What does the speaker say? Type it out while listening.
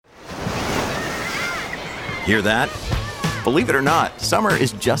Hear that? Believe it or not, summer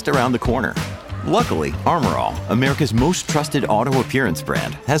is just around the corner. Luckily, Armor All, America's most trusted auto appearance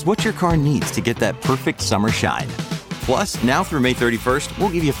brand, has what your car needs to get that perfect summer shine. Plus, now through May 31st, we'll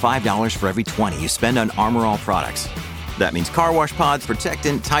give you $5 for every $20 you spend on Armor All products. That means car wash pods,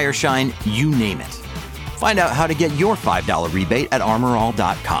 protectant, tire shine, you name it. Find out how to get your $5 rebate at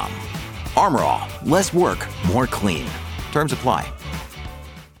armorall.com. Armor All, less work, more clean. Terms apply.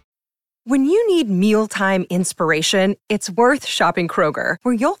 When you need mealtime inspiration, it's worth shopping Kroger,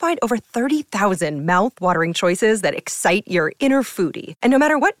 where you'll find over 30,000 mouth-watering choices that excite your inner foodie. And no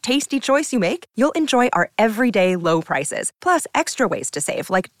matter what tasty choice you make, you'll enjoy our everyday low prices, plus extra ways to save,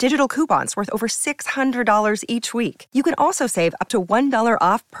 like digital coupons worth over $600 each week. You can also save up to $1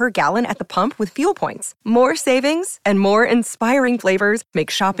 off per gallon at the pump with fuel points. More savings and more inspiring flavors make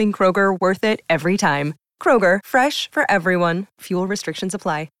shopping Kroger worth it every time. Kroger, fresh for everyone. Fuel restrictions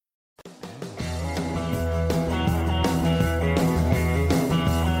apply.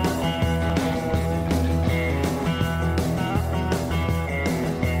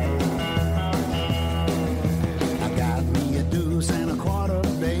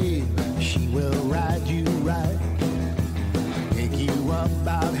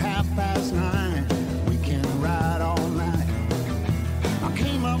 About 9:30, we can ride all night. I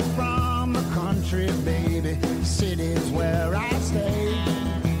came up from the country, baby, city's where I stay.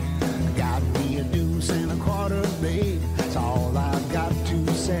 I got me a deuce and a quarter, babe, that's all I've got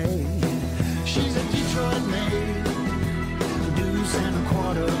to say. She's a Detroit maid, a deuce and a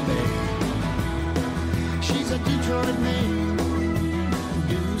quarter, babe. She's a Detroit maid, a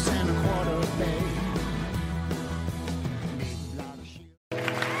deuce and a quarter, babe.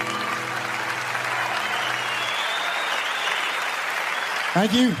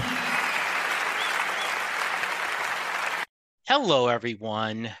 Thank you. Hello,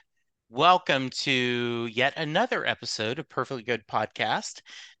 everyone. Welcome to yet another episode of Perfectly Good Podcast,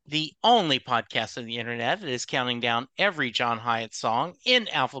 the only podcast on the internet that is counting down every John Hiatt song in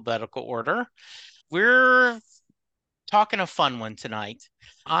alphabetical order. We're talking a fun one tonight.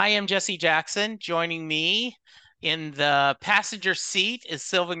 I am Jesse Jackson. Joining me in the passenger seat is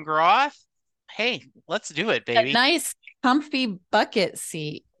Sylvan Groth. Hey, let's do it, baby. A nice, comfy bucket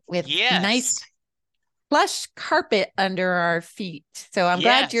seat with nice plush carpet under our feet. So I'm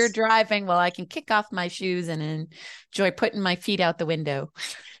glad you're driving while I can kick off my shoes and enjoy putting my feet out the window.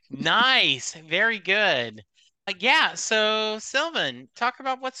 Nice. Very good. So Sylvan, talk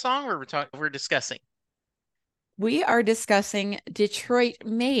about what song we're discussing. We are discussing Detroit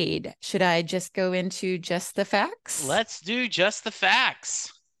Maid. Should I just go into just the facts? Let's do just the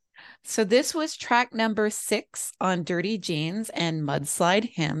facts. So this was track number 6 on Dirty Jeans and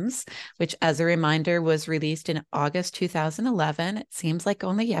Mudslide Hymns, which, as a reminder, was released in August 2011. It seems like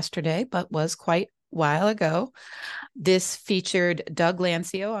only yesterday, but was quite a while ago. This featured Doug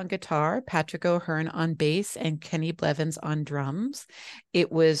Lancio on guitar, Patrick O'Hearn on bass, and Kenny Blevins on drums.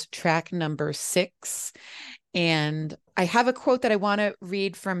 It was track number 6. And I have a quote that I want to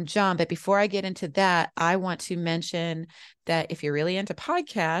read from John, but before I get into that, I want to mention that if you're really into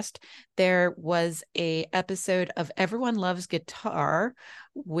podcast, there was a episode of Everyone Loves Guitar,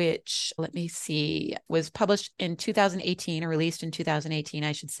 which, let me see, was published in 2018 or released in 2018,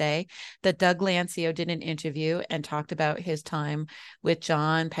 I should say, that Doug Lancio did an interview and talked about his time with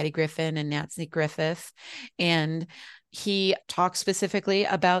John, Patty Griffin, and Nancy Griffith. And he talks specifically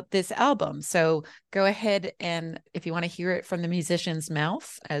about this album. So go ahead, and if you want to hear it from the musician's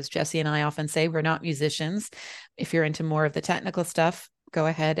mouth, as Jesse and I often say, we're not musicians. If you're into more of the technical stuff, go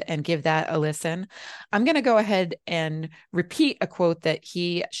ahead and give that a listen. I'm going to go ahead and repeat a quote that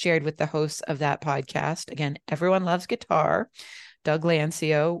he shared with the hosts of that podcast. Again, Everyone Loves Guitar. Doug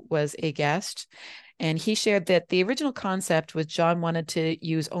Lancio was a guest. And he shared that the original concept was John wanted to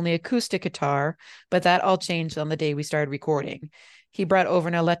use only acoustic guitar, but that all changed on the day we started recording. He brought over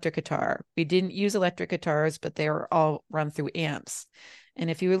an electric guitar. We didn't use electric guitars, but they were all run through amps.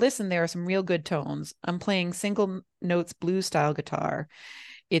 And if you listen, there are some real good tones. I'm playing single notes blues style guitar.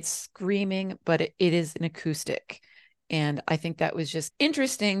 It's screaming, but it is an acoustic. And I think that was just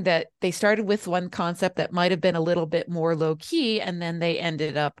interesting that they started with one concept that might have been a little bit more low key, and then they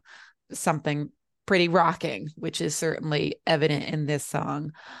ended up something pretty rocking, which is certainly evident in this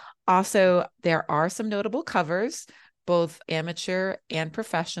song. Also, there are some notable covers, both amateur and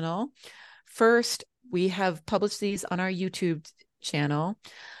professional. First, we have published these on our YouTube channel.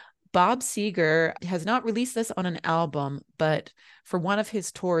 Bob Seger has not released this on an album, but for one of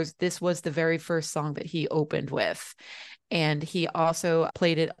his tours, this was the very first song that he opened with. And he also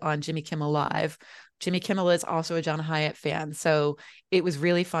played it on Jimmy Kimmel Live Jimmy Kimmel is also a John Hiatt fan. So it was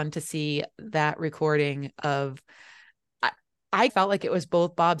really fun to see that recording of, I felt like it was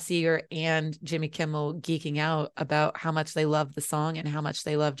both Bob Seger and Jimmy Kimmel geeking out about how much they love the song and how much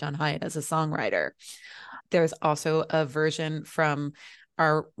they love John Hiatt as a songwriter. There's also a version from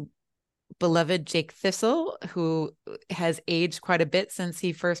our beloved Jake Thistle, who has aged quite a bit since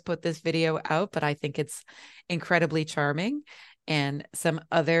he first put this video out, but I think it's incredibly charming, and some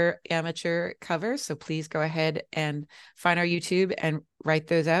other amateur covers. So please go ahead and find our YouTube and write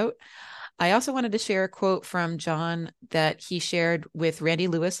those out. I also wanted to share a quote from John that he shared with Randy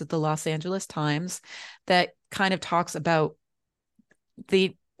Lewis of the Los Angeles Times that kind of talks about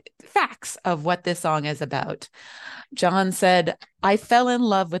the facts of what this song is about. John said, "I fell in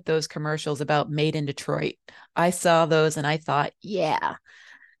love with those commercials about Made in Detroit. I saw those and I thought, yeah.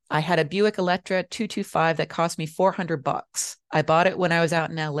 I had a Buick Electra 225 that cost me $400. I bought it when I was out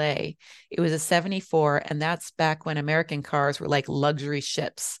in LA. It was a 74, and that's back when American cars were like luxury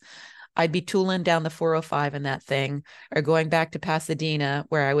ships. I'd be tooling down the 405 in that thing, or going back to Pasadena,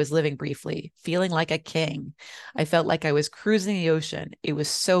 where I was living briefly, feeling like a king. I felt like I was cruising the ocean. It was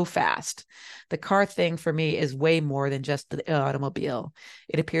so fast. The car thing for me is way more than just the automobile.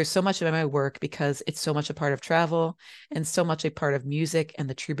 It appears so much in my work because it's so much a part of travel and so much a part of music and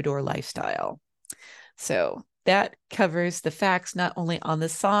the troubadour lifestyle." So that covers the facts not only on the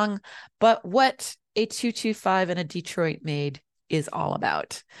song, but what a 225 and a Detroit Made is all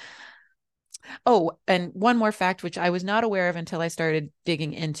about. Oh, and one more fact, which I was not aware of until I started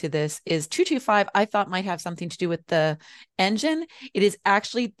digging into this, is 225, I thought might have something to do with the engine. It is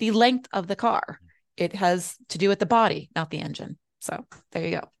actually the length of the car. It has to do with the body, not the engine. So there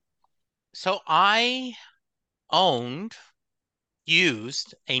you go. So I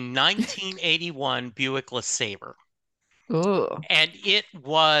used a 1981 Buick LeSabre. Ooh. And it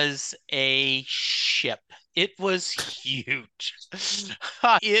was a ship. It was huge.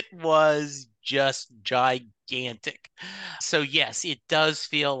 It was just gigantic. So yes, it does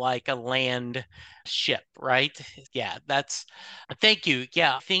feel like a land ship, right? Yeah, thank you.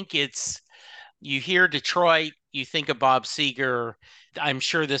 Yeah, I think you hear Detroit, you think of Bob Seger. I'm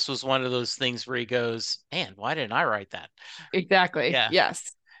sure this was one of those things where he goes, man, why didn't I write that? Exactly. Yeah.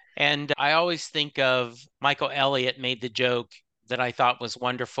 Yes. And I always think of Michael Elliott made the joke that I thought was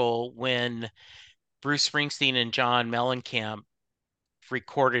wonderful when Bruce Springsteen and John Mellencamp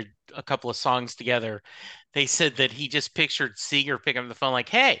recorded a couple of songs together. They said that he just pictured Seger picking up the phone like,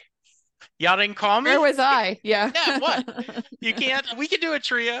 "Hey, y'all didn't call me? Where was I?" Yeah. Yeah, what? You can't? We can do a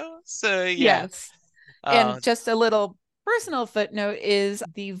trio. So yeah. Yes. And just a little personal footnote is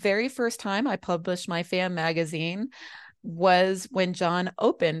the very first time I published my fan magazine was when John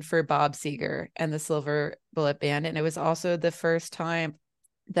opened for Bob Seger and the Silver Bullet Band. And it was also the first time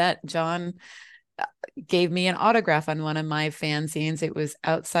that John gave me an autograph on one of my fanzines. It was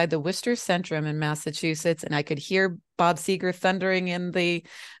outside the Worcester Centrum in Massachusetts, and I could hear Bob Seger thundering in the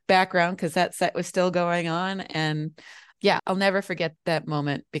background because that set was still going on. And yeah, I'll never forget that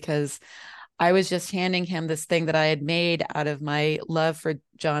moment because I was just handing him this thing that I had made out of my love for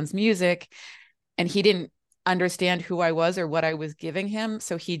John's music, and he didn't understand who I was or what I was giving him.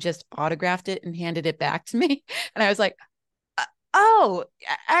 So he just autographed it and handed it back to me. And I was like, "Oh,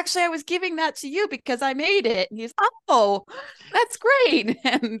 actually, I was giving that to you because I made it." And he's, "Oh, that's great."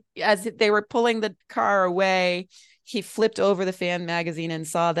 And as they were pulling the car away, he flipped over the fan magazine and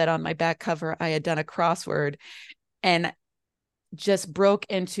saw that on my back cover, I had done a crossword and just broke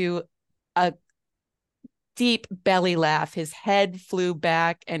into a deep belly laugh. His head flew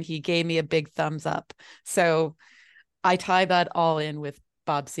back and he gave me a big thumbs up. So I tie that all in with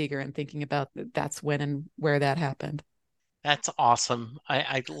Bob Seger and thinking about that's when and where that happened. That's awesome.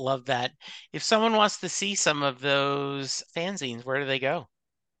 I love that. If someone wants to see some of those fanzines, where do they go?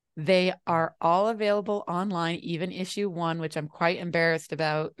 They are all available online, even issue 1, which I'm quite embarrassed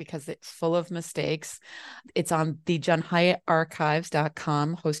about because it's full of mistakes. It's on the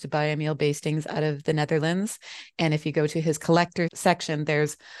JohnHiattArchives.com, hosted by Emil Bastings out of the Netherlands. And if you go to his collector section,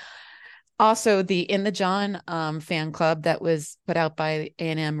 there's also the In the John fan club that was put out by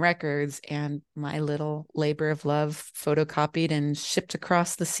A&M Records, and my little labor of love photocopied and shipped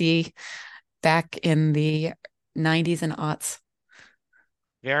across the sea back in the 90s and aughts.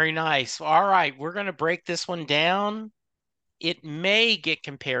 Very nice. All right, we're going to break this one down. It may get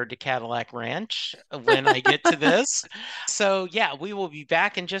compared to Cadillac Ranch when I get to this. So yeah, we will be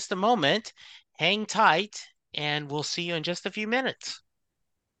back in just a moment. Hang tight, and we'll see you in just a few minutes.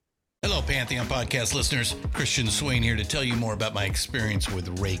 Hello, Pantheon podcast listeners. Christian Swain here to tell you more about my experience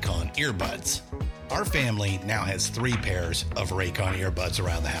with Raycon earbuds. Our family now has 3 pairs of Raycon earbuds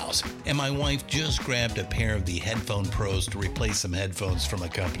around the house, and my wife just grabbed a pair of the Headphone Pros to replace some headphones from a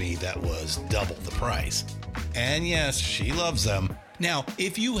company that was double the price. And yes, she loves them. Now,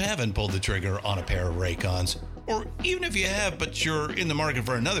 if you haven't pulled the trigger on a pair of Raycons, or even if you have but you're in the market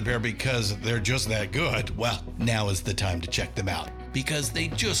for another pair because they're just that good, well, now is the time to check them out, because they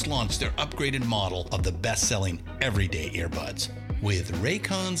just launched their upgraded model of the best-selling everyday earbuds. With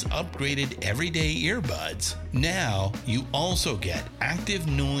Raycon's upgraded everyday earbuds, now you also get active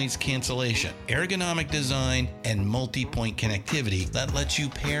noise cancellation, ergonomic design, and multi-point connectivity that lets you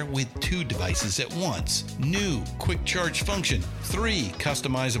pair with 2 devices at once. New quick charge function, 3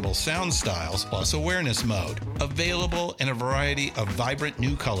 customizable sound styles, plus awareness mode. Available in a variety of vibrant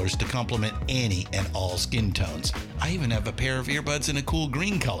new colors to complement any and all skin tones. I even have a pair of earbuds in a cool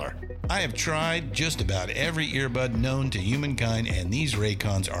green color. I have tried just about every earbud known to humankind, and these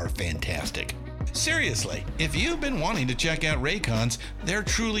Raycons are fantastic. Seriously, if you've been wanting to check out Raycons, there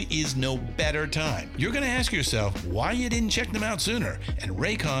truly is no better time. You're going to ask yourself why you didn't check them out sooner, and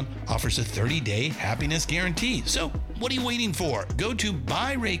Raycon offers a 30-day happiness guarantee. So what are you waiting for? Go to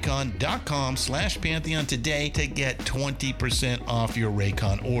buyraycon.com/Pantheon today to get 20% off your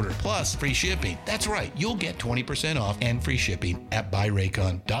Raycon order, plus free shipping. That's right, you'll get 20% off and free shipping at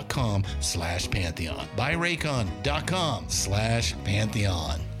buyraycon.com/Pantheon.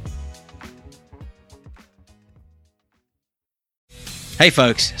 buyraycon.com/Pantheon. Hey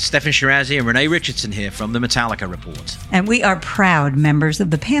folks, Stefan Shirazi and Renee Richardson here from the Metallica Report. And we are proud members of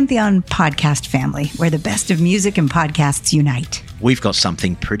the Pantheon podcast family, where the best of music and podcasts unite. We've got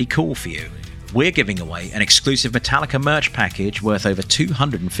something pretty cool for you. We're giving away an exclusive Metallica merch package worth over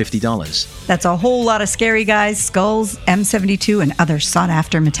 $250. That's a whole lot of Scary Guys, skulls, M72, and other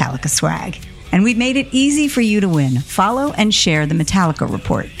sought-after Metallica swag. And we've made it easy for you to win. Follow and share the Metallica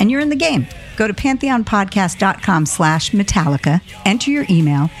Report, and you're in the game. Go to pantheonpodcast.com/Metallica, enter your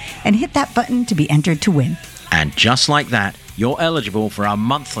email, and hit that button to be entered to win. And just like that, you're eligible for our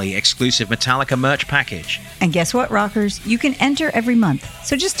monthly exclusive Metallica merch package. And guess what, rockers? You can enter every month,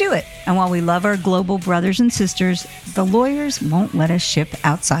 so just do it. And while we love our global brothers and sisters, the lawyers won't let us ship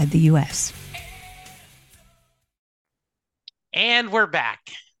outside the U.S. And we're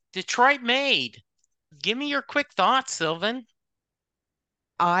back. Detroit Made. Give me your quick thoughts, Sylvan.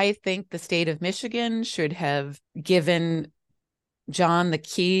 I think the state of Michigan should have given John the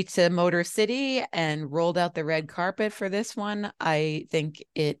key to Motor City and rolled out the red carpet for this one. I think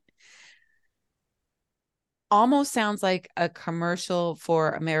it almost sounds like a commercial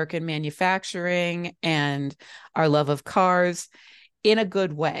for American manufacturing and our love of cars in a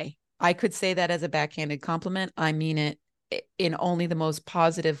good way. I could say that as a backhanded compliment. I mean it in only the most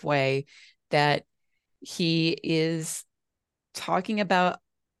positive way, that he is talking about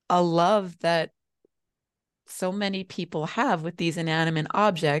a love that so many people have with these inanimate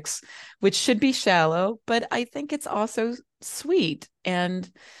objects, which should be shallow, but I think it's also sweet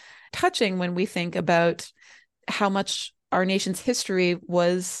and touching when we think about how much our nation's history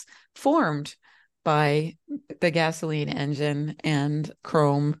was formed by the gasoline engine and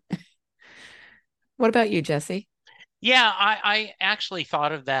chrome. What about you, Jesse? Yeah, I actually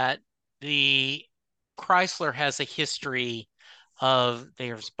thought of that. The Chrysler has a history of,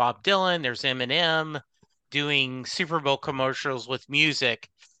 there's Bob Dylan, there's Eminem doing Super Bowl commercials with music.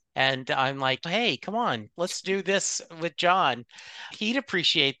 And I'm like, hey, come on, let's do this with John. He'd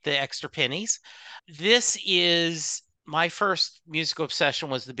appreciate the extra pennies. This is my first musical obsession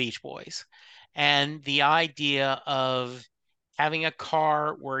was the Beach Boys. And the idea of having a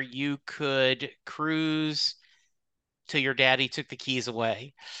car where you could cruise till your daddy took the keys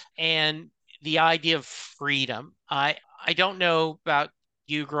away. And the idea of freedom. I don't know about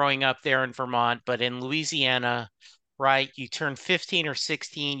you growing up there in Vermont, but in Louisiana, right, you turn 15 or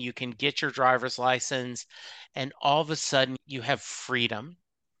 16, you can get your driver's license, and all of a sudden you have freedom.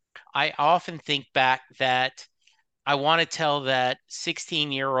 I often think back that I want to tell that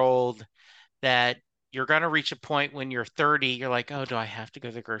 16-year-old that you're going to reach a point when you're 30, you're like, oh, do I have to go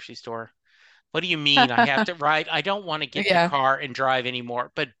to the grocery store? What do you mean I have to, right? I don't want to get in the car and drive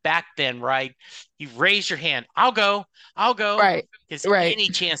anymore. But back then, right, you raise your hand. I'll go. Right. Is any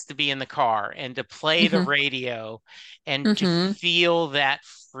chance to be in the car and to play the radio and to feel that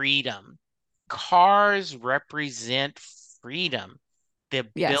freedom. Cars represent freedom. The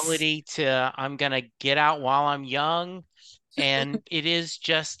ability to, I'm going to get out while I'm young. And it is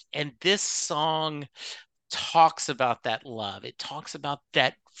just, and this song talks about that love. It talks about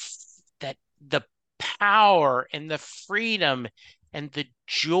that the power and the freedom and the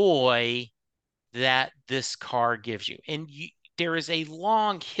joy that this car gives you. And there is a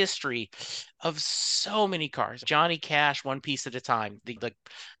long history of so many cars. Johnny Cash, One Piece at a Time, the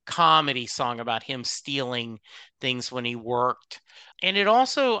comedy song about him stealing things when he worked. And it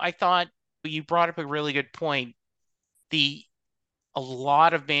also, I thought you brought up a really good point. A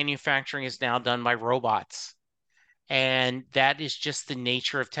lot of manufacturing is now done by robots. And that is just the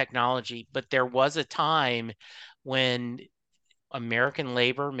nature of technology. But there was a time when American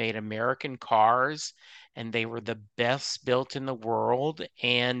labor made American cars, and they were the best built in the world.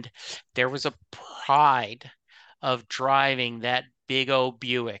 And there was a pride of driving that big old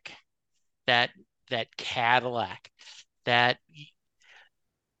Buick, that Cadillac, that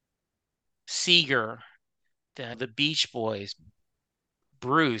Seeger, the Beach Boys,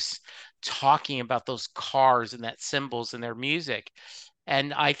 Bruce, talking about those cars and that symbols in their music.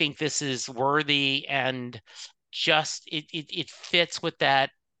 And I think this is worthy, and just it fits with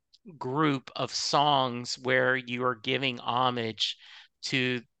that group of songs where you are giving homage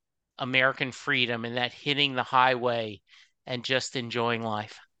to American freedom and that hitting the highway and just enjoying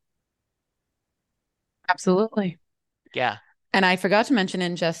life. Absolutely. Yeah. And I forgot to mention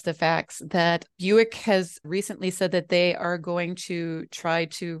in Just the Facts that Buick has recently said that they are going to try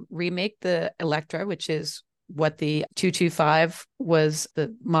to remake the Electra, which is what the 225 was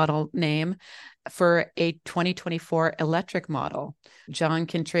the model name, for a 2024 electric model. John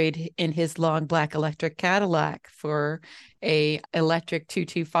can trade in his long black electric Cadillac for a electric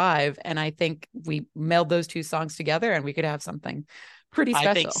 225. And I think we meld those two songs together and we could have something pretty special.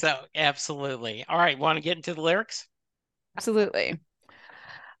 I think so. Absolutely. All right. Want to get into the lyrics? Absolutely.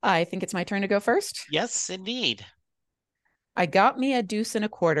 I think it's my turn to go first. Yes, indeed. I got me a deuce and a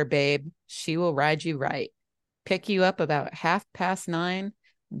quarter, babe. She will ride you right. Pick you up about 9:30.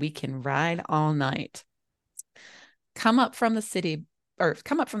 We can ride all night. Come up from the city, or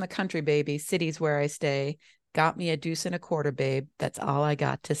come up from the country, baby. City's where I stay. Got me a deuce and a quarter, babe. That's all I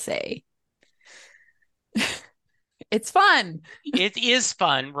got to say. It's fun. It is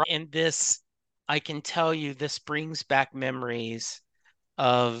fun. And this, I can tell you, this brings back memories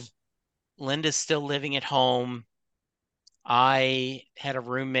of Linda still living at home. I had a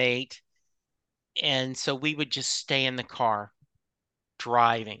roommate, and so we would just stay in the car,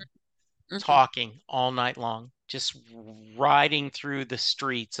 driving, talking all night long, just riding through the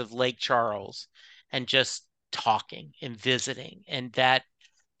streets of Lake Charles and just talking and visiting. And that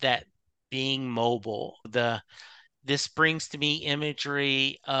being mobile, this brings to me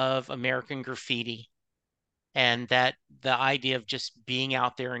imagery of American graffiti, and that the idea of just being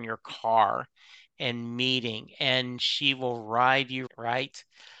out there in your car and meeting, and she will ride you right.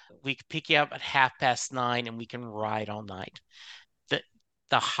 We could pick you up at 9:30 and we can ride all night.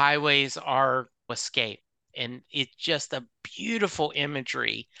 The highways are escape, and it's just a beautiful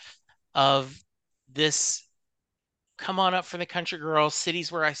imagery of this. Come on up for the country girl,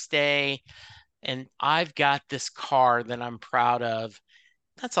 city's where I stay, and I've got this car that I'm proud of.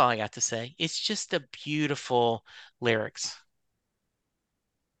 That's all I got to say. It's just a beautiful lyrics.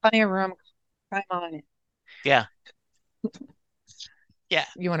 Plenty of room. Climb on it. Yeah. Yeah.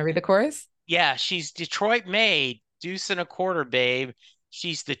 You want to read the chorus? Yeah. She's Detroit made, deuce and a quarter, babe.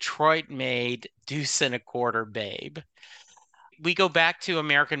 She's Detroit made, deuce and a quarter, babe. We go back to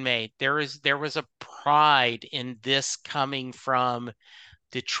American made. There was a pride in this coming from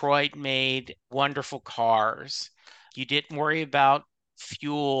Detroit made wonderful cars. You didn't worry about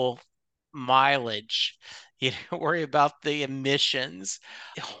fuel mileage. You didn't worry about the emissions.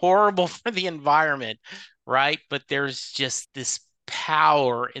 Horrible for the environment, right? But there's just this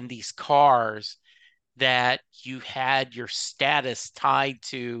power in these cars that you had your status tied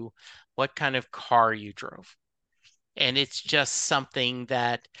to what kind of car you drove. And it's just something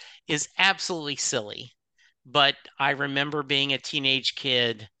that is absolutely silly. But I remember being a teenage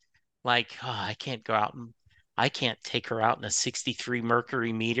kid, like, oh, I can't go out and I can't take her out in a 63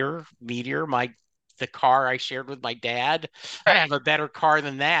 Mercury Meteor, the car I shared with my dad. I have a better car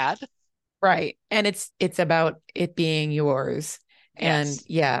than that. Right. And it's about it being yours. And Yes.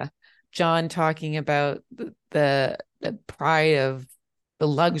 yeah, John talking about the pride of the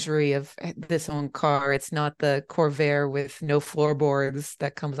luxury of this own car. It's not the Corvair with no floorboards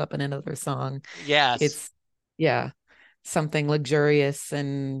that comes up in another song. Yes. It's something luxurious,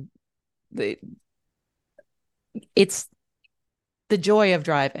 and it's the joy of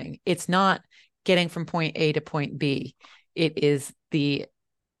driving. It's not getting from point A to point B. It is the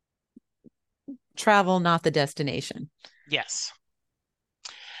travel, not the destination. Yes.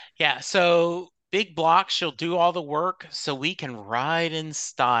 Yeah. So big block, she'll do all the work so we can ride in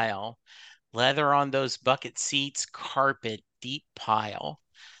style. Leather on those bucket seats, carpet, deep pile.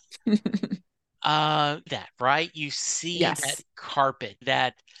 That, right? You see that Yes. carpet,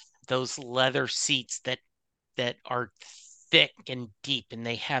 those leather seats that are thick and deep, and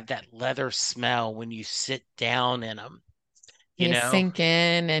they have that leather smell when you sit down in them, you You know? sink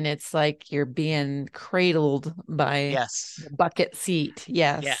in and it's like you're being cradled by Yes. the bucket seat.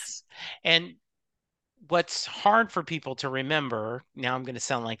 Yes. Yes. And what's hard for people to remember, now I'm going to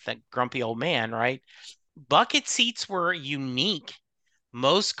sound like the grumpy old man, right? Bucket seats were unique.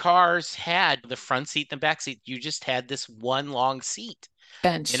 Most cars had the front seat and the back seat. You just had this one long seat. You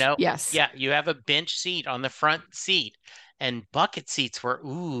Bench. know, Yes. yeah, you have a bench seat on the front seat, and bucket seats were,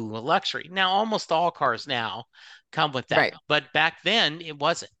 ooh, a luxury. Now, almost all cars now come with that, Right. but back then it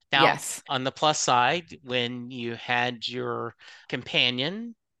wasn't. Now, Yes. on the plus side, when you had your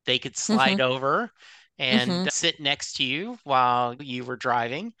companion, they could slide Hmm. over and Hmm. sit next to you while you were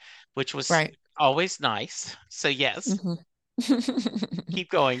driving, which was Right. always nice. So, yes, Hmm. keep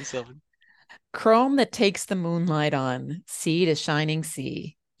going, Sylvan. Chrome that takes the moonlight on, sea to shining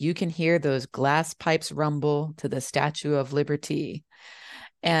sea. You can hear those glass pipes rumble to the Statue of Liberty.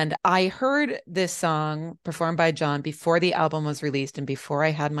 And I heard this song performed by John before the album was released and before I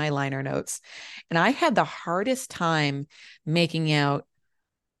had my liner notes. And I had the hardest time making out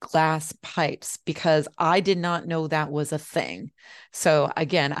glass pipes because I did not know that was a thing. So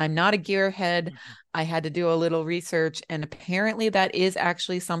again, I'm not a gearhead. Mhm. I had to do a little research, and apparently that is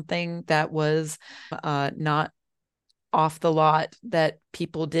actually something that was not off the lot that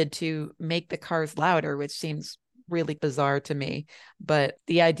people did to make the cars louder, which seems really bizarre to me. But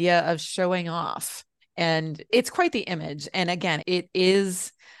the idea of showing off, and it's quite the image. And again, it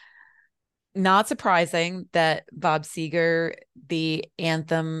is not surprising that Bob Seger, the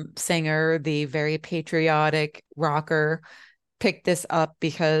anthem singer, the very patriotic rocker, picked this up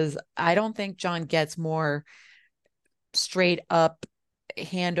because I don't think John gets more straight up,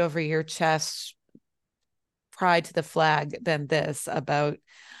 hand over your chest, pride to the flag than this about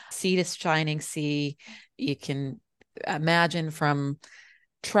sea to shining sea. You can imagine from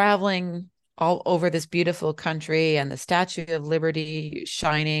traveling all over this beautiful country and the Statue of Liberty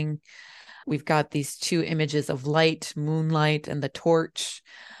shining. We've got these two images of light, moonlight, and the torch.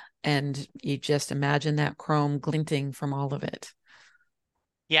 And you just imagine that chrome glinting from all of it.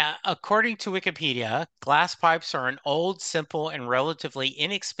 Yeah, according to Wikipedia, glass pipes are an old, simple, and relatively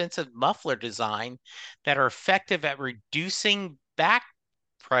inexpensive muffler design that are effective at reducing back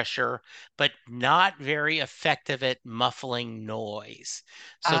pressure, but not very effective at muffling noise.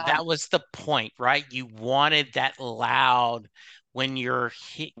 So Ah, that was the point, right? You wanted that loud when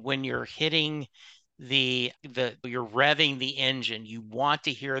when you're hitting the you're revving the engine. You want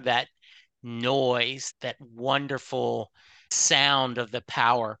to hear that noise, that wonderful sound of the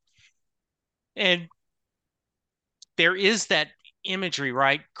power. And there is that imagery,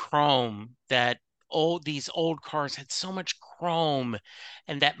 right? Chrome, that these old cars had so much chrome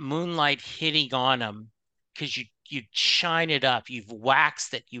and that moonlight hitting on them because you'd shine it up, you've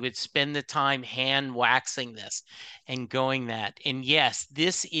waxed it, you would spend the time hand waxing this and going that. And yes,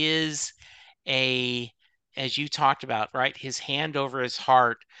 this is a, as you talked about, right? His hand over his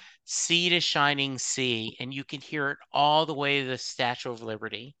heart, sea to shining sea, and you can hear it all the way to the Statue of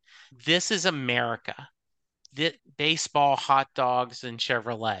Liberty. This is America. Baseball, hot dogs, and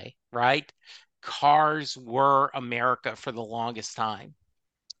Chevrolet, right? Cars were America for the longest time.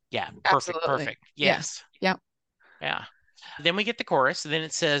 Yeah, perfect, absolutely. perfect. Yeah. Yes. Yeah. Yeah. Then we get the chorus. And then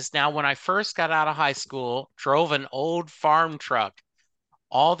it says, now, when I first got out of high school, drove an old farm truck.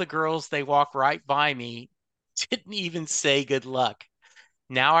 All the girls, they walk right by me, didn't even say good luck.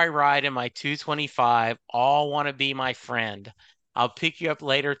 Now I ride in my 225, all want to be my friend. I'll pick you up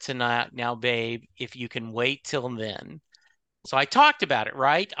later tonight, now, babe, if you can wait till then. So I talked about it,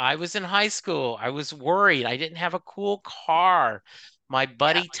 right? I was in high school. I was worried. I didn't have a cool car. My Yeah.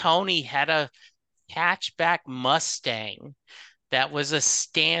 buddy Tony had a hatchback Mustang that was a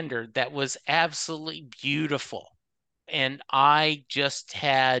standard that was absolutely beautiful. And I just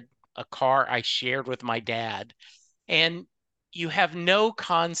had a car I shared with my dad. And you have no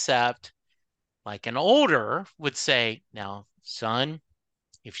concept, like an older would say, now, son,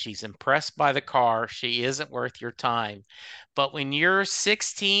 if she's impressed by the car, she isn't worth your time. But when you're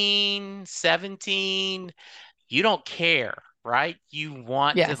 16, 17, you don't care, right? You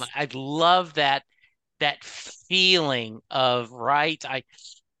want to, Yes. I love that feeling of, right?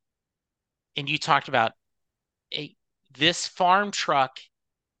 And you talked about a this farm truck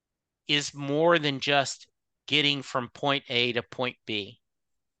is more than just getting from point A to point B,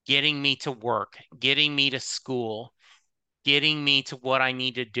 getting me to work, getting me to school, getting me to what I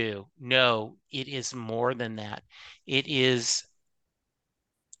need to do. No, it is more than that. It is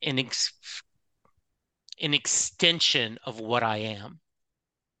an an extension of what I am.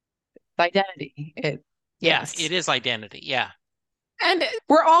 Identity. Yes. Yeah, it is identity. Yeah. And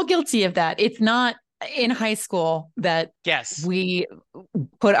we're all guilty of that. It's not in high school that Yes. we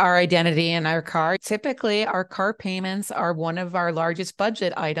put our identity in our car. Typically, our car payments are one of our largest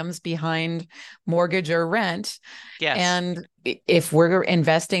budget items behind mortgage or rent. Yes. And if we're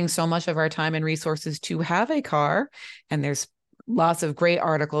investing so much of our time and resources to have a car, and there's lots of great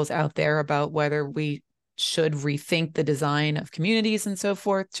articles out there about whether we should rethink the design of communities and so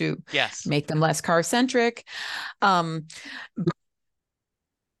forth to yes. make them less car centric.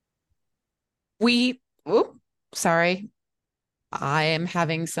 Sorry. I am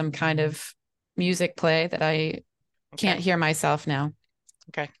having some kind of music play that I can't hear myself now.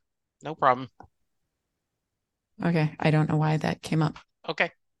 Okay. No problem. Okay. I don't know why that came up.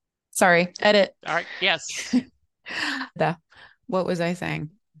 Okay. Sorry. Edit. All right. Yes. What was I saying?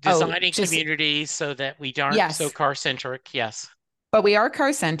 Designing communities so that we aren't so car centric. Yes. But we are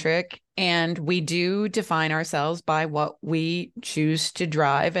car centric, and we do define ourselves by what we choose to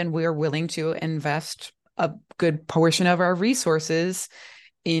drive, and we're willing to invest a good portion of our resources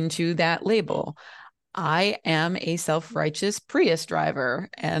into that label. I am a self-righteous Prius driver,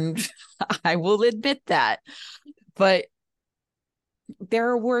 and I will admit that. But there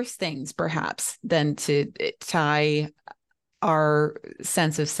are worse things, perhaps, than to tie our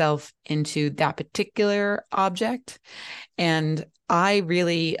sense of self into that particular object. And I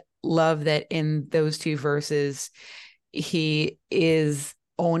really love that in those two verses, he is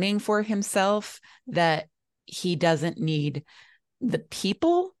owning for himself that he doesn't need the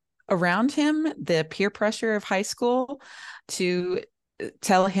people around him, the peer pressure of high school, to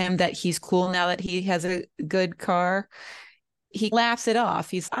tell him that he's cool now that he has a good car. He laughs it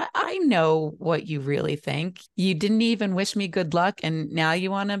off. I know what you really think. You didn't even wish me good luck, and now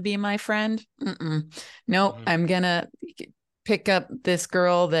you want to be my friend? No, I'm going to pick up this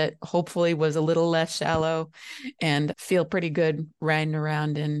girl that hopefully was a little less shallow and feel pretty good riding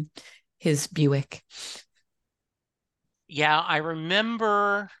around in his Buick. Yeah, I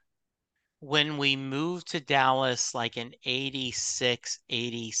remember when we moved to Dallas, like in 86,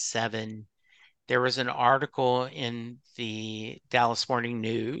 87, there was an article in the Dallas Morning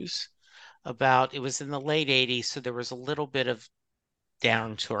News about, it was in the late 80s, so there was a little bit of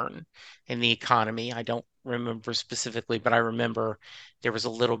downturn in the economy. I don't remember specifically, but I remember there was a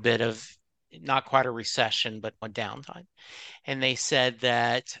little bit of, not quite a recession, but a downtime. And they said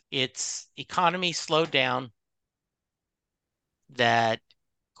that its economy slowed down, that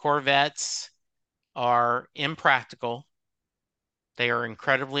Corvettes are impractical, they are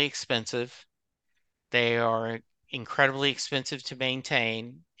incredibly expensive, they are incredibly expensive to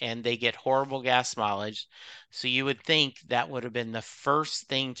maintain, and they get horrible gas mileage. So you would think that would have been the first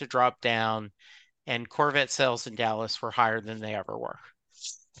thing to drop down, and Corvette sales in Dallas were higher than they ever were.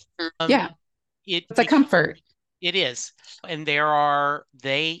 It's a comfort. It is. And there are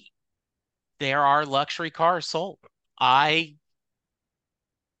luxury cars sold. Right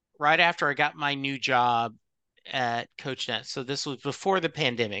after I got my new job at CoachNet, so this was before the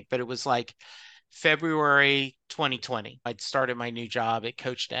pandemic, but it was like February 2020. I'd started my new job at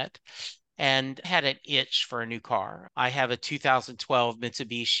CoachNet and had an itch for a new car. I have a 2012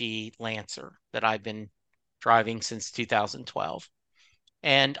 Mitsubishi Lancer that I've been driving since 2012.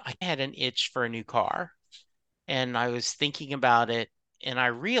 And I had an itch for a new car. And I was thinking about it, and I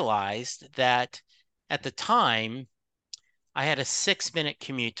realized that at the time, I had a 6-minute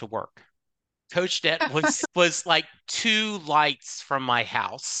commute to work. CoachNet was like 2 lights from my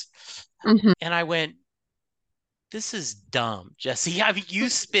house. And I went, this is dumb, Jesse. I mean, you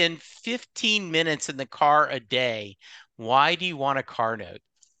spend 15 minutes in the car a day. Why do you want a car note?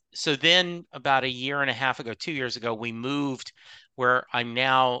 So then about 2 years ago, we moved where I'm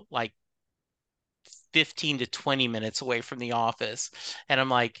now like 15 to 20 minutes away from the office. And I'm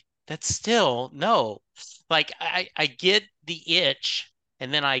like, that's still no. Like I get the itch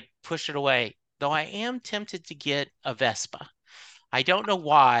and then I push it away. Though I am tempted to get a Vespa. I don't know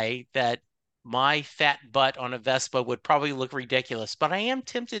why that my fat butt on a Vespa would probably look ridiculous, but I am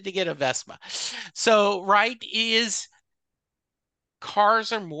tempted to get a Vespa. So, right,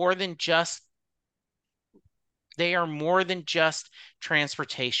 cars are more than just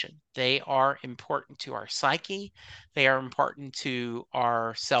transportation. They are important to our psyche. They are important to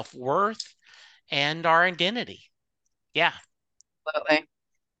our self-worth and our identity. Yeah. Absolutely.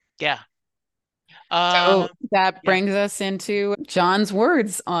 Yeah. So that brings us into John's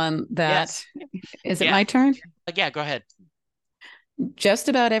words on that. Yes. Is it my turn? Yeah, go ahead. Just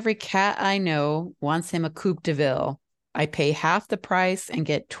about every cat I know wants him a Coupe de Ville. I pay half the price and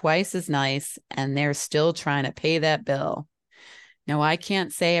get twice as nice, and they're still trying to pay that bill. No, I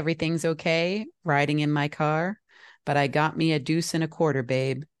can't say everything's okay riding in my car, but I got me a deuce and a quarter,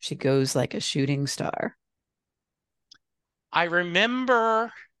 babe. She goes like a shooting star. I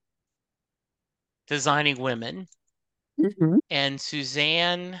remember Designing Women, and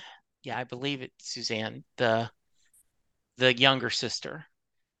Suzanne, yeah, I believe it's Suzanne, the younger sister,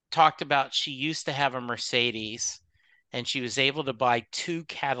 talked about she used to have a Mercedes and she was able to buy two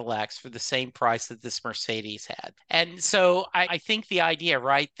Cadillacs for the same price that this Mercedes had. And so I think the idea,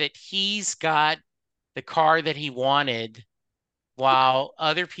 right, that he's got the car that he wanted while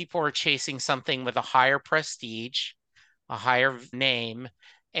other people are chasing something with a higher prestige, a higher name,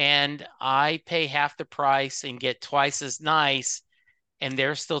 and I pay half the price and get twice as nice, and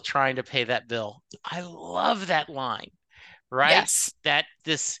they're still trying to pay that bill. I love that line, right? Yes. That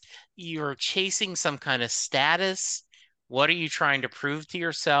you're chasing some kind of status. What are you trying to prove to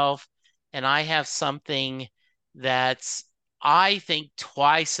yourself? And I have something that's, I think,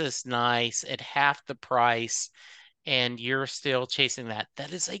 twice as nice at half the price, and you're still chasing that.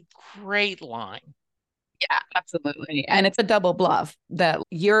 That is a great line. Yeah, absolutely. And it's a double bluff that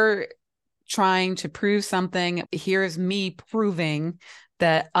you're trying to prove something. Here's me proving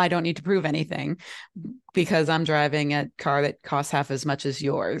that I don't need to prove anything because I'm driving a car that costs half as much as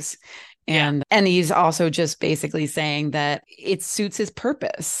yours. And he's also just basically saying that it suits his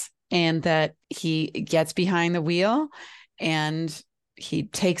purpose and that he gets behind the wheel and he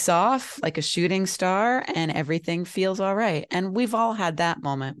takes off like a shooting star and everything feels all right. And we've all had that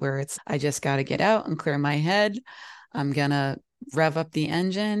moment where it's, I just got to get out and clear my head. I'm going to rev up the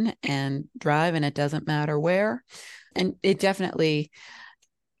engine and drive, and it doesn't matter where. And it definitely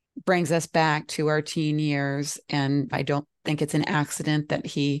brings us back to our teen years. And I don't think it's an accident that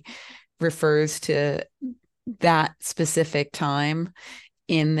he refers to that specific time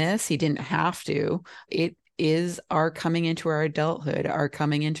in this. He didn't have to. It is our coming into our adulthood, our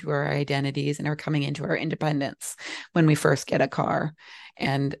coming into our identities, and our coming into our independence when we first get a car.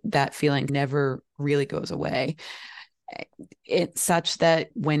 And that feeling never really goes away. It's such that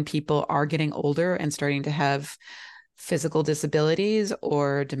when people are getting older and starting to have physical disabilities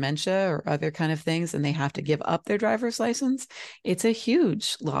or dementia or other kind of things, and they have to give up their driver's license, it's a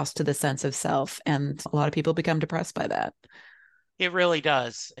huge loss to the sense of self. And a lot of people become depressed by that. It really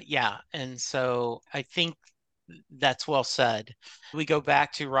does. Yeah. And so I think that's well said. We go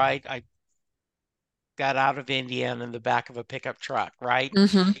back to, right, I got out of Indiana in the back of a pickup truck, right?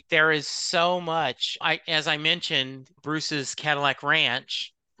 Mm-hmm. There is so much. As I mentioned, Bruce's Cadillac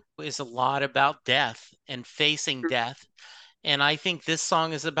Ranch is a lot about death and facing death. And I think this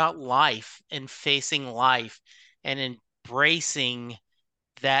song is about life and facing life and embracing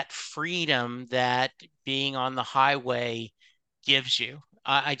that freedom that being on the highway gives you.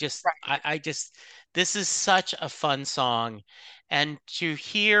 I just, this is such a fun song. And to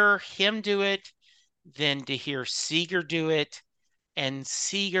hear him do it, then to hear Seeger do it, and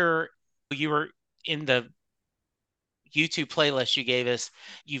Seeger, you were in the YouTube playlist you gave us,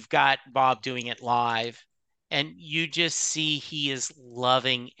 you've got Bob doing it live, and you just see he is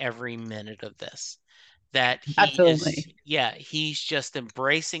loving every minute of this. That he Absolutely. is, yeah, he's just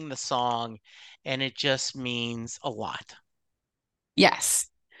embracing the song, and it just means a lot. Yes.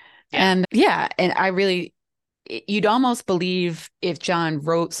 Yeah. And I really, you'd almost believe if John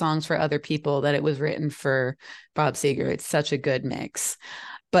wrote songs for other people that it was written for Bob Seger. It's such a good mix.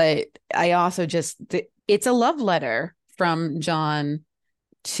 But I also it's a love letter from John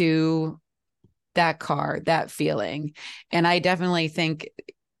to that car, that feeling. And I definitely think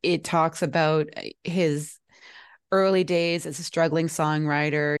it talks about his early days as a struggling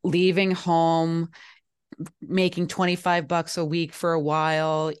songwriter, leaving home, making $25 a week for a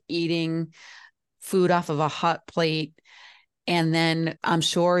while, eating food off of a hot plate. And then I'm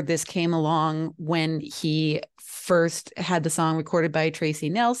sure this came along when he first had the song recorded by Tracy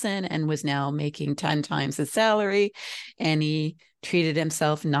Nelson and was now making 10 times his salary. And he treated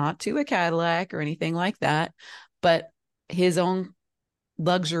himself not to a Cadillac or anything like that, but his own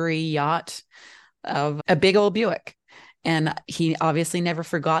luxury yacht of a big old Buick. And he obviously never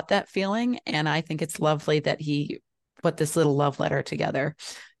forgot that feeling. And I think it's lovely that he put this little love letter together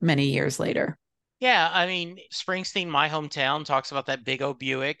many years later. Yeah, I mean, Springsteen, my hometown, talks about that big old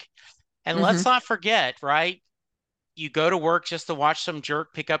Buick. And Mm-hmm. let's not forget, right? You go to work just to watch some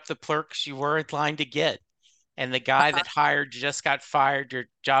jerk pick up the clerks you were in line to get. And the guy that hired you just got fired, your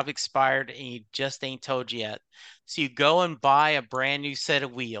job expired, and you just ain't told you yet. So you go and buy a brand new set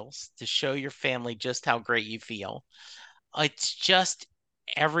of wheels to show your family just how great you feel. It's just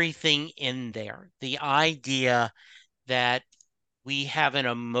everything in there. The idea that we have an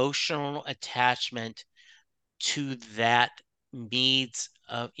emotional attachment to that means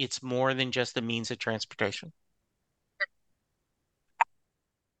it's more than just a means of transportation.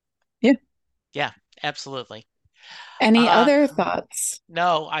 Yeah. Yeah, absolutely. Any other thoughts?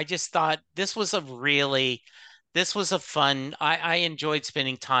 No, I just thought this was a fun, I enjoyed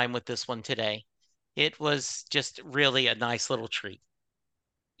spending time with this one today. It was just really a nice little treat.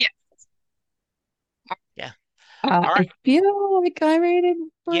 Yeah. Yeah. All I right. feel like I rated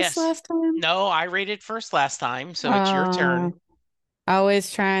first Yes. last time. No, I rated first last time, so it's your turn.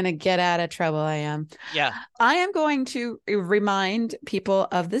 Always trying to get out of trouble, I am. Yeah. I am going to remind people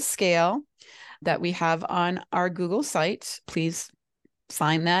of the scale that we have on our Google site. Please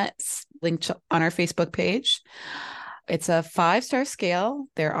find that linked on our Facebook page. It's a 5-star scale.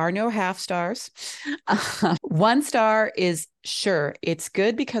 There are no half stars. 1 star is sure, it's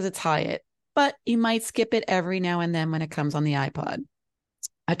good because it's Hyatt, but you might skip it every now and then when it comes on the iPod.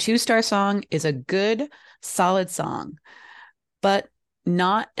 A 2-star song is a good, solid song, but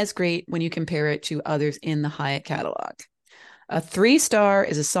not as great when you compare it to others in the Hyatt catalog. A 3-star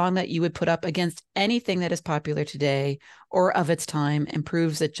is a song that you would put up against anything that is popular today or of its time and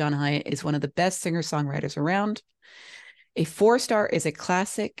proves that John Hyatt is one of the best singer-songwriters around. A 4-star is a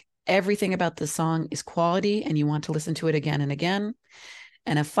classic. Everything about the song is quality and you want to listen to it again and again.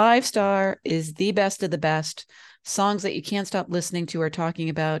 And a 5-star is the best of the best, songs that you can't stop listening to or talking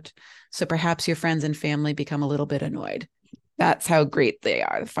about. So perhaps your friends and family become a little bit annoyed. That's how great they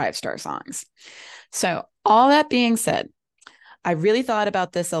are, the 5-star songs. So all that being said, I really thought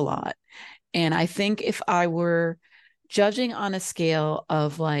about this a lot. And I think if I were judging on a scale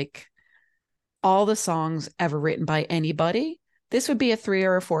of like all the songs ever written by anybody, this would be a 3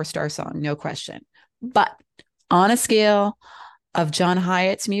 or a 4-star song, no question. But on a scale of John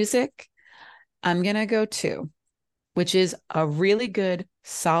Hyatt's music, I'm going to go 2, which is a really good,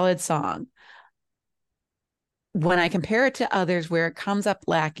 solid song. When I compare it to others, where it comes up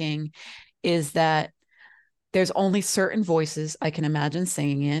lacking is that there's only certain voices I can imagine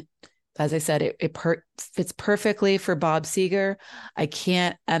singing it. As I said, it fits perfectly for Bob Seger. I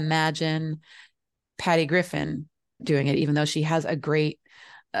can't imagine Patty Griffin doing it, even though she has a great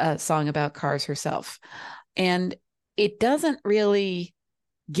song about cars herself. And it doesn't really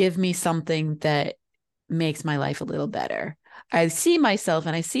give me something that makes my life a little better. I see myself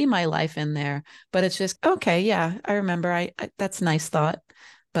and I see my life in there, but it's just, okay, yeah, I remember. I that's a nice thought,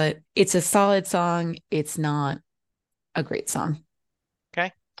 but it's a solid song. It's not a great song.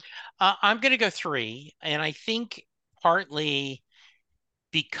 Okay. I'm going to go 3. And I think partly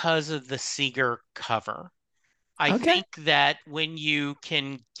because of the Seeger cover. I think that when you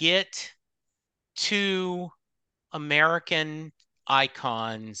can get 2 American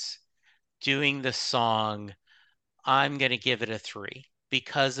icons doing the song, I'm going to give it a 3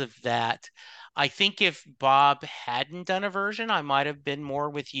 because of that. I think if Bob hadn't done a version, I might have been more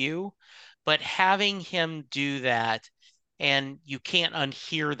with you. But having him do that, and you can't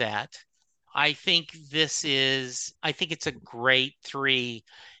unhear that, I think it's a great 3.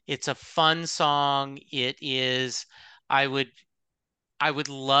 It's a fun song. It is, I would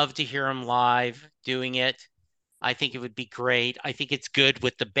love to hear him live doing it. I think it would be great. I think it's good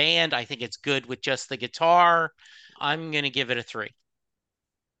with the band. I think it's good with just the guitar. I'm going to give it a 3.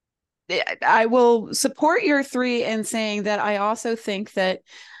 I will support your 3 in saying that I also think that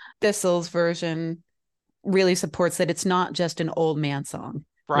Thistle's version really supports that it's not just an old man song,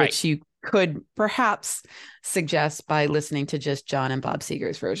 right, which you could perhaps suggest by listening to just John and Bob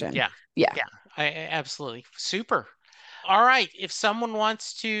Seger's version. Yeah. Absolutely. Super. All right. If someone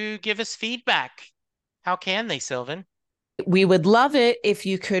wants to give us feedback, how can they, Sylvan? We would love it if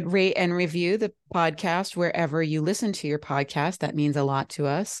you could rate and review the podcast wherever you listen to your podcast. That means a lot to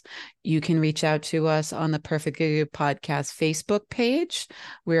us. You can reach out to us on the Perfectly Good Podcast Facebook page.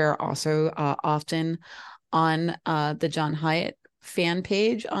 We're also often on the John Hyatt fan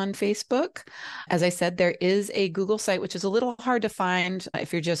page on Facebook. As I said, there is a Google site, which is a little hard to find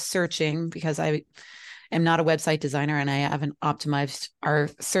if you're just searching, because I am not a website designer and I haven't optimized our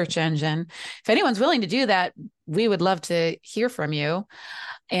search engine. If anyone's willing to do that, we would love to hear from you.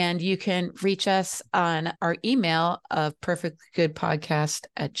 And you can reach us on our email of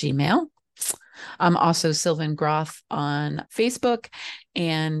perfectlygoodpodcast@gmail.com. I'm also Sylvan Groth on Facebook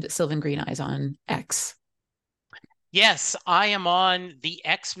and Sylvan Green Eyes on X. Yes, I am on the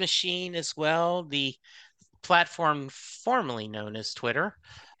X machine as well, the platform formerly known as Twitter,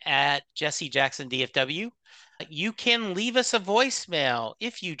 at Jesse Jackson DFW. You can leave us a voicemail.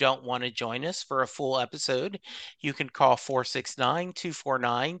 If you don't want to join us for a full episode, you can call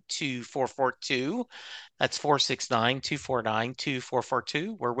 469-249-2442. That's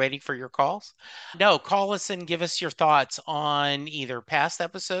 469-249-2442. We're waiting for your calls. No, call us and give us your thoughts on either past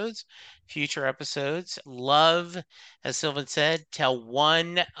episodes, future episodes. Love, as Sylvan said, tell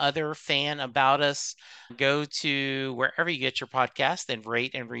one other fan about us. Go to wherever you get your podcast and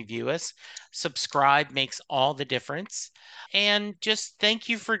rate and review us. Subscribe makes all the difference. And just thank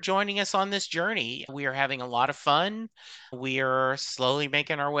you for joining us on this journey. We are having a lot of fun. We are slowly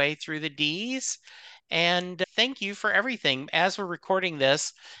making our way through the D's. And thank you for everything. As we're recording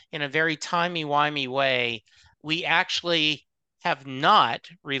this in a very timey-wimey way, we actually have not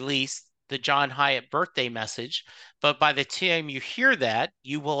released the John Hyatt birthday message, but by the time you hear that,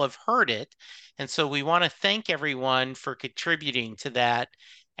 you will have heard it. And so we want to thank everyone for contributing to that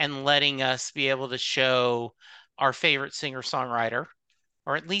and letting us be able to show our favorite singer-songwriter,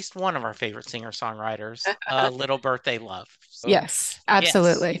 or at least one of our favorite singer-songwriters, a little birthday love. So, yes,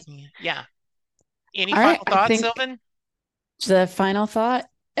 absolutely. Yes. Yeah. Any All final right, thoughts, Sylvan? The final thought,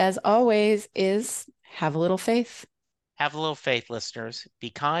 as always, is have a little faith. Have a little faith, listeners. Be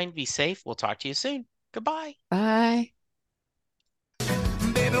kind, be safe. We'll talk to you soon. Goodbye. Bye.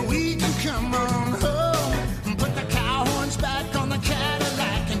 Baby, we can come on home, put the cow horns back on the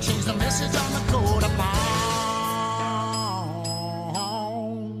Cadillac and change the message on the coat of arms.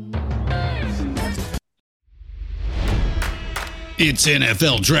 It's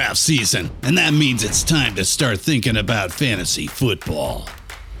NFL draft season, and that means it's time to start thinking about fantasy football.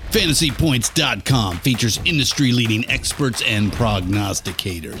 FantasyPoints.com features industry-leading experts and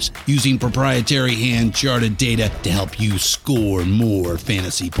prognosticators using proprietary hand-charted data to help you score more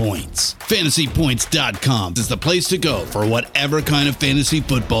fantasy points. FantasyPoints.com is the place to go for whatever kind of fantasy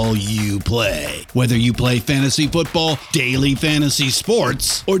football you play. Whether you play fantasy football, daily fantasy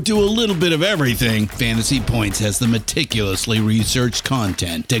sports, or do a little bit of everything, Fantasy Points has the meticulously researched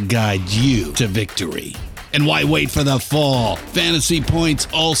content to guide you to victory. And why wait for the fall? Fantasy Points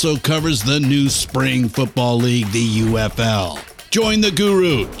also covers the new spring football league, the UFL. Join the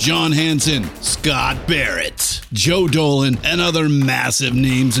guru, John Hansen, Scott Barrett, Joe Dolan, and other massive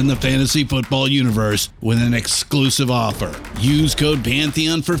names in the fantasy football universe with an exclusive offer. Use code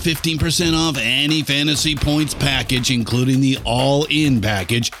Pantheon for 15% off any Fantasy Points package, including the all-in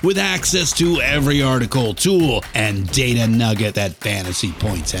package, with access to every article, tool, and data nugget that Fantasy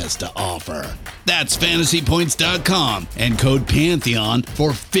Points has to offer. That's FantasyPoints.com and code Pantheon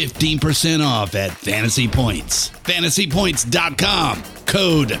for 15% off at Fantasy Points. FantasyPoints.com,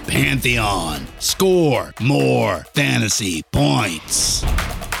 code Pantheon. Score more fantasy points.